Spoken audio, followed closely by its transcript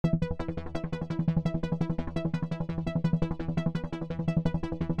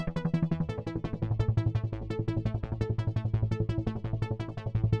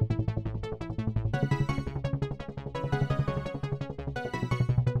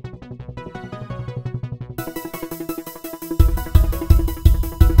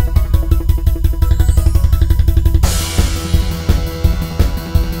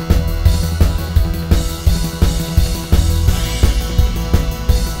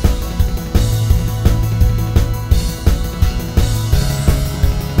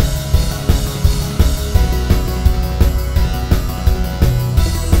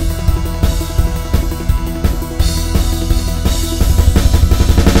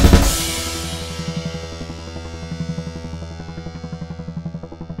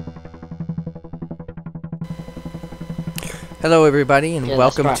Hello, everybody, and Yeah, let's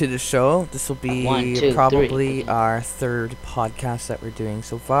welcome rock. to the show. This will be 1, 2, probably 3. our third podcast that we're doing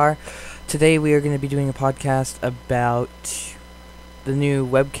so far. Today, we are going to be doing a podcast about the new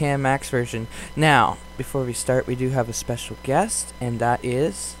WebCamMax version. Now, before we start, we do have a special guest, and that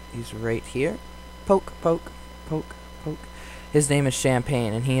is, he's right here. Poke, poke, poke, poke. His name is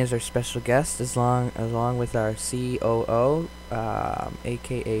Champagne, and he is our special guest, along with our COO,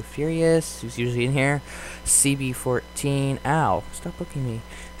 aka Furious, who's usually in here. CB14. Ow! Stop looking at me.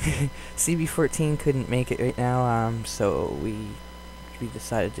 CB14 couldn't make it right now, so we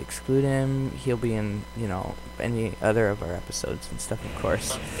decided to exclude him. He'll be in, any other of our episodes and stuff, of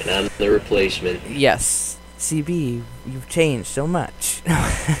course. And I'm the replacement. Yes, CB, you've changed so much.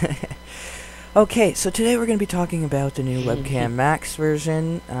 Okay, so today we're going to be talking about the new WebCamMax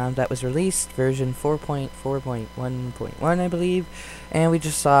version that was released, version 4.4.1.1, I believe, and we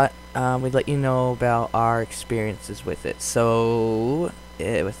just thought we'd let you know about our experiences with it. So,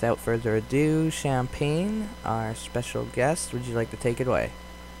 without further ado, Champagne, our special guest, would you like to take it away?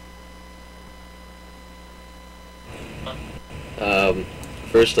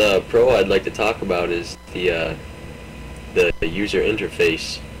 First pro I'd like to talk about is the user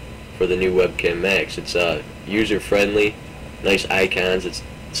interface for the new WebCamMax. It's user friendly, nice icons, it's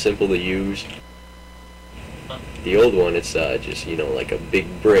simple to use. The old one, it's just like a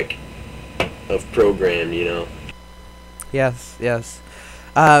big brick of program, Yes.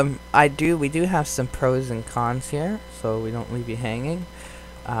 We do have some pros and cons here, so we don't leave you hanging.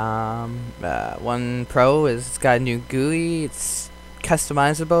 One pro is it's got a new GUI. It's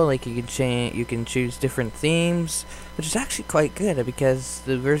customizable, like you can choose different themes, which is actually quite good because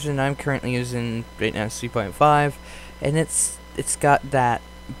the version I'm currently using right now is 3.5, and it's got that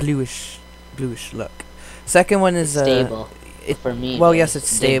bluish look. Second one is stable. For me, well, yes, it's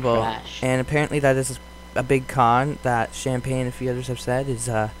stable, crash. and apparently that is a big con that Champagne and a few others have said is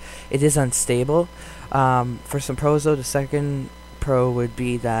it is unstable. For some pros though, the second pro would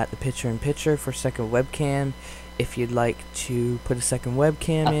be that the picture-in-picture for second webcam, if you'd like to put a second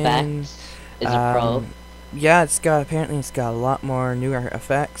webcam in, Effects is a pro. yeah, apparently it's got a lot more newer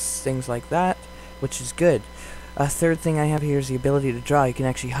effects, things like that, which is good. A third thing I have here is the ability to draw. You can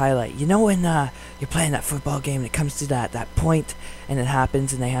actually highlight. You know when you're playing that football game and it comes to that point and it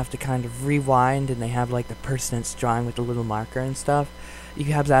happens and they have to kind of rewind and they have like the person that's drawing with the little marker and stuff? You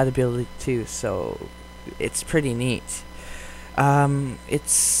have that ability too, so it's pretty neat.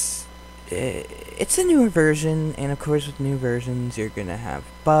 It's a newer version, and of course with new versions you're gonna have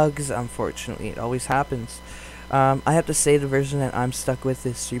bugs. Unfortunately, it always happens. I have to say the version that I'm stuck with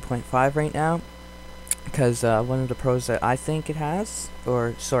is 3.5 right now, because one of the pros that I think it has,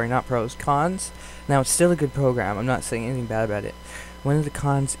 or sorry, not pros, cons. Now it's still a good program. I'm not saying anything bad about it. One of the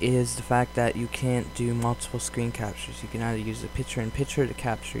cons is the fact that you can't do multiple screen captures. You can either use a picture-in-picture to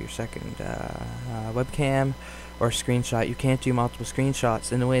capture your second webcam, or screenshot. You can't do multiple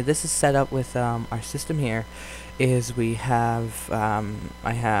screenshots. And the way this is set up with our system here is we have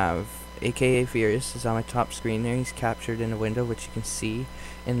I have aka Furious is on my top screen there. He's captured in a window, which you can see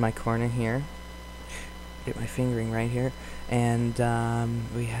in my corner here. Get my fingering right here. And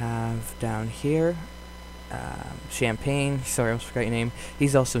we have down here Champagne. Sorry, I almost forgot your name.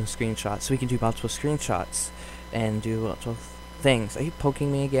 He's also in screenshots, so we can do multiple screenshots and do multiple things. Are you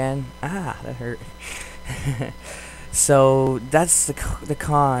poking me again? Ah, that hurt. So that's the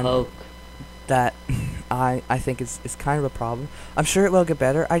con Poke. that I think is kind of a problem. I'm sure it will get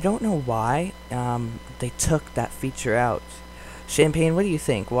better. I don't know why they took that feature out. Champagne, what do you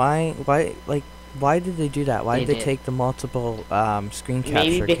think? Why did they do that? Why did they take the multiple screen capture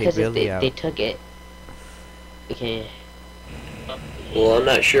Maybe because if capability out? they took it. Okay. Well, I'm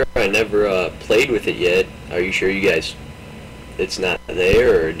not sure. I never played with it yet. Are you sure you guys it's not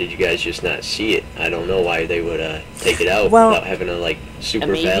there, or did you guys just not see it? I don't know why they would take it out without having a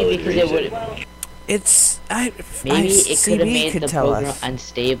super valid because reason. it would. Maybe it could have made the program us.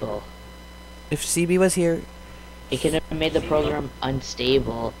 unstable. If CB was here, It could have made the program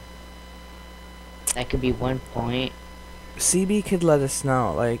unstable. That could be one point. CB could let us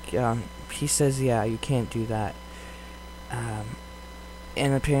know. Like, he says, yeah, you can't do that.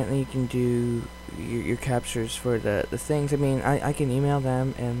 And apparently you can do your captures for the things. I mean, I can email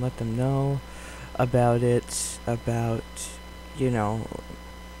them and let them know about it, about,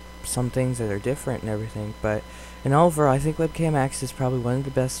 some things that are different and everything. But in overall, I think WebCamMax is probably one of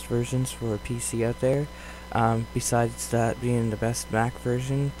the best versions for a PC out there. Besides that being the best Mac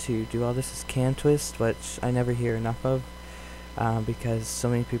version to do all this is CamTwist, which I never hear enough of. because so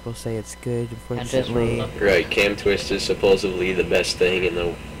many people say it's good. Unfortunately, right, CamTwist is supposedly the best thing in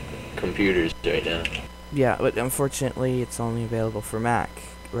the computers right now. Yeah, but unfortunately, it's only available for Mac.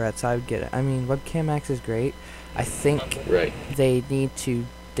 Whereas I would get it. I mean, WebCamMax is great. I think Right. they need to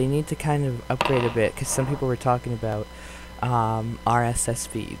kind of upgrade a bit because some people were talking about RSS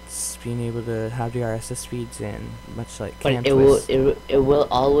feeds, being able to have the RSS feeds in, much like But it will CamTwist. it will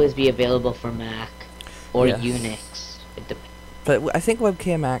always be available for Mac or Yes. Unix. But I think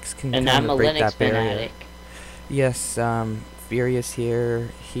WebCamMax can And kind I'm of a break Linux that barrier. fanatic. Yes, Furious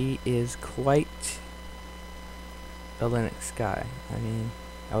here. He is quite a Linux guy. I mean,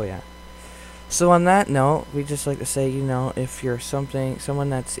 oh yeah. So on that note, we just like to say, if you're someone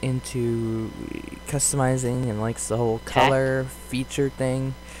that's into customizing and likes the whole Tech. color feature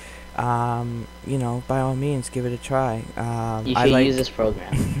thing, by all means, give it a try. You I should like, use this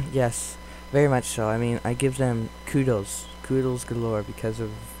program. yes, very much so. I mean, I give them kudos galore because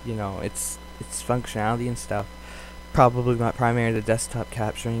of its functionality and stuff. Probably not primarily the desktop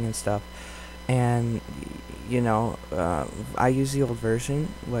capturing and stuff. And I use the old version,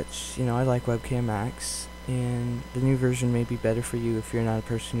 which I like WebCamMax, and the new version may be better for you if you're not a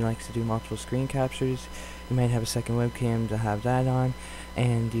person who likes to do multiple screen captures. You might have a second webcam to have that on,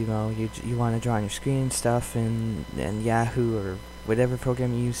 and you want to draw on your screen and stuff, and Yahoo or whatever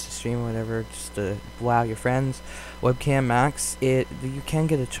program you use to stream or whatever, just to wow your friends. WebCamMax, you can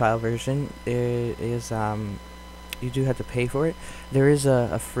get a trial version. It is you do have to pay for it. There is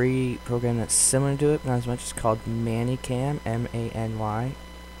a free program that's similar to it, not as much. It's called ManyCam,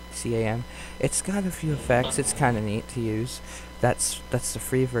 ManyCam. It's got a few effects. It's kind of neat to use. That's the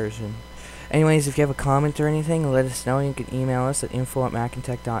free version. Anyways, if you have a comment or anything, let us know. You can email us at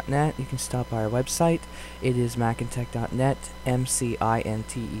info@McInTEC.net. You can stop by our website. It is McInTEC.net,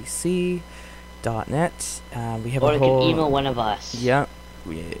 McInTEC.net. We have Or a you whole... can email one of us. Yeah,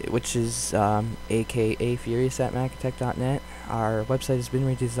 which is aka furious@McInTEC.net. Our website has been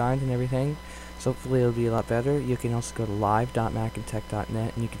redesigned and everything, so hopefully it'll be a lot better. You can also go to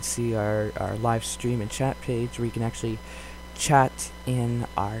live.McInTEC.net and you can see our live stream and chat page where you can actually chat in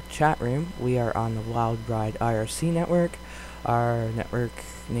our chat room. We are on the Wild Ride IRC network. Our network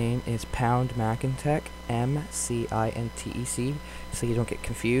name is Pound McInTEC, McIntec, so you don't get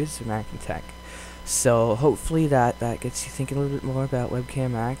confused with McInTEC. So hopefully that gets you thinking a little bit more about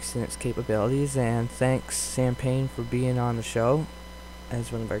WebCamMax and its capabilities. And thanks, Sam Payne, for being on the show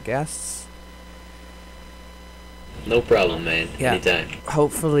as one of our guests. No problem, man. Yeah. Anytime.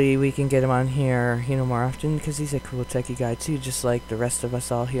 Hopefully we can get him on here, more often, because he's a cool techie guy too, just like the rest of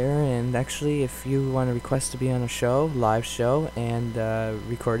us all here. And actually, if you want to request to be on a show, live show, and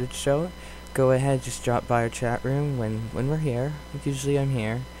recorded show, go ahead, just drop by our chat room when we're here. Usually I'm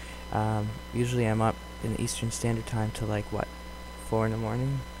here. Usually I'm up in the Eastern Standard Time till 4 in the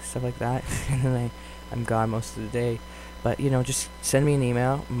morning, stuff like that. And then I'm gone most of the day. But just send me an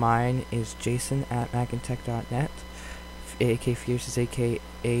email. Mine is jason@macintech.net. AK Furious is aka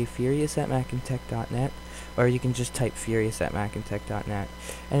furious@macintech.net, or you can just type furious@macintech.net.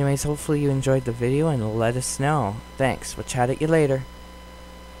 Anyways, hopefully you enjoyed the video and let us know. Thanks. We'll chat at you later.